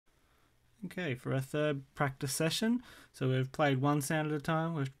Okay, for our third practice session, so we've played one sound at a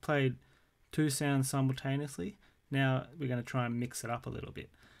time, we've played two sounds simultaneously. Now we're going to try and mix it up a little bit.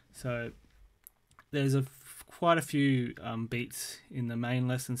 So there's quite a few beats in the main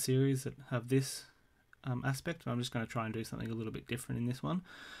lesson series that have this aspect. I'm just going to try and do something a little bit different in this one.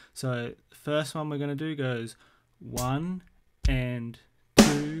 So the first one we're going to do goes 1 and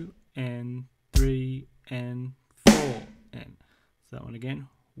 2 and 3 and 4 and so that one again,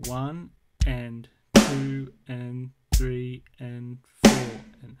 1 and 2 and 3 and 4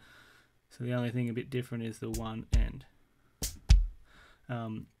 and so the only thing a bit different is the 1 and.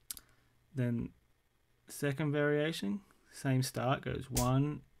 Then second variation, same start, goes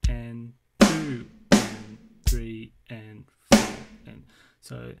 1 and 2 and 3 and 4 and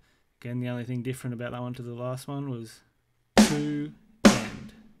so again the only thing different about that one to the last one was 2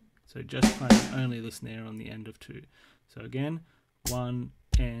 and, so just playing only the snare on the end of 2. So again, 1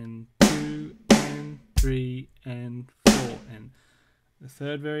 and 2 and 3 and 4 and the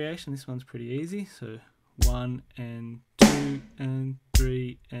third variation, this one's pretty easy, so 1 and 2 and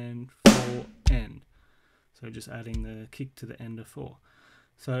 3 and 4 and so just adding the kick to the end of 4.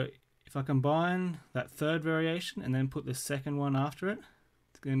 So if I combine that third variation and then put the second one after it,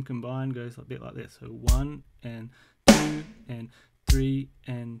 then combined goes a bit like this, so 1 and 2 and 3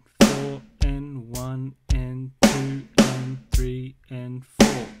 and 4 and 1 and 2 and 3 and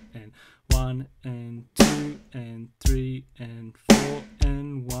 4 and 1 and 2 and 3 and 4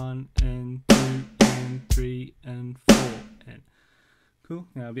 and 1 and 2 and 3 and 4 and cool.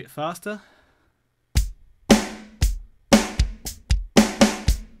 Now a bit faster.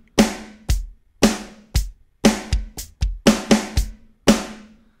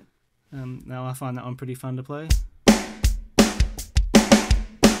 Now I find that one pretty fun to play.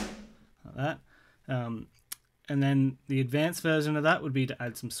 Like that. And then the advanced version of that would be to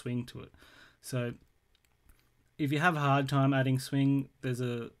add some swing to it. So if you have a hard time adding swing, there's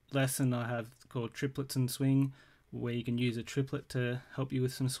a lesson I have called Triplets and Swing where you can use a triplet to help you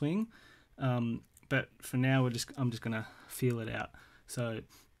with some swing. But for now I'm just gonna feel it out. So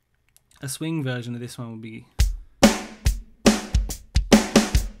a swing version of this one would be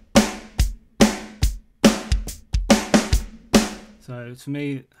so for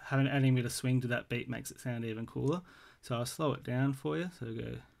me, adding a bit of swing to that beat makes it sound even cooler. So I'll slow it down for you. So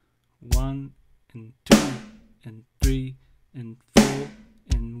go 1 and 2 and 3 and 4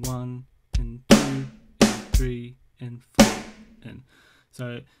 and 1 and 2 and 3 and 4 and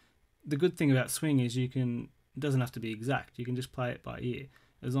so the good thing about swing is it doesn't have to be exact. You can just play it by ear.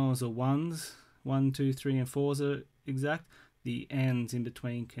 As long as the ones, 1, 2, 3 and 4s are exact, the ands in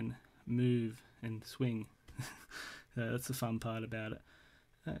between can move and swing. So that's the fun part about it.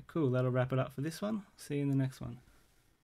 Cool, that'll wrap it up for this one. See you in the next one.